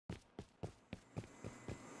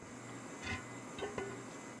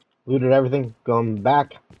Looted everything. Going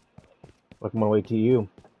back. Working my way to you.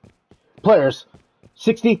 Players.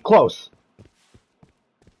 60. Close.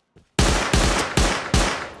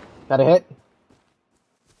 Got a hit.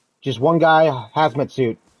 Just one guy. Hazmat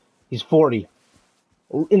suit. He's 40.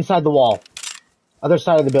 Inside the wall. Other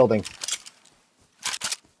side of the building.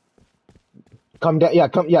 Come down. Yeah,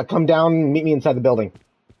 come down. Meet me inside the building.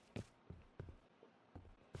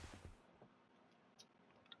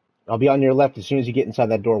 I'll be on your left as soon as you get inside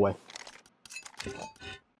that doorway.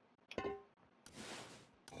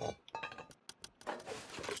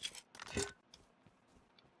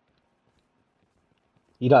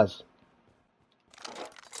 He does.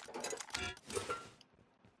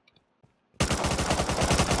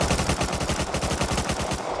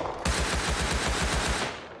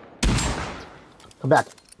 Come back.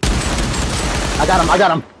 I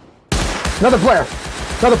got him. Another player.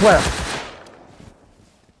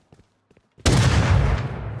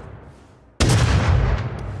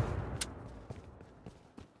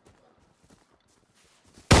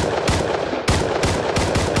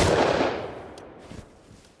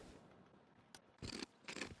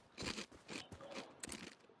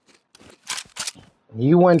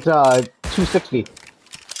 You went 260.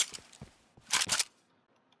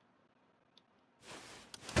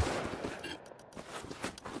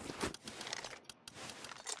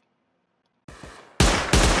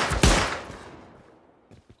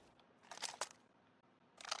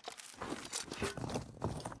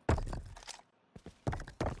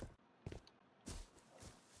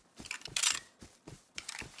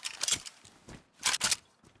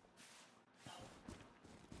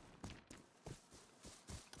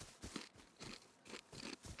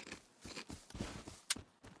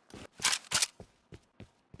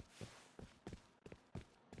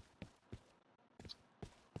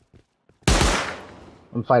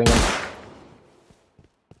 I'm fighting him.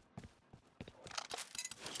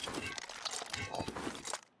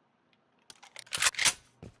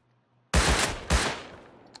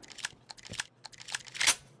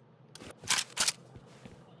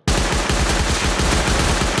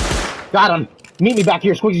 Got him! Meet me back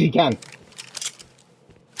here as quick as you can.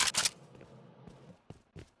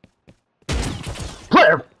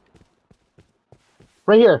 Clear!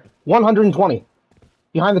 Right here. 120.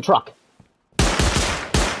 Behind the truck.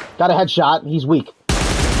 Got a headshot. He's weak.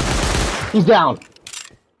 He's down.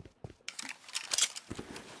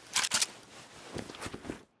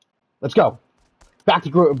 Let's go. Back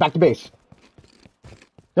to base.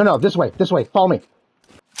 No, this way. Follow me.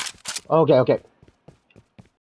 Okay.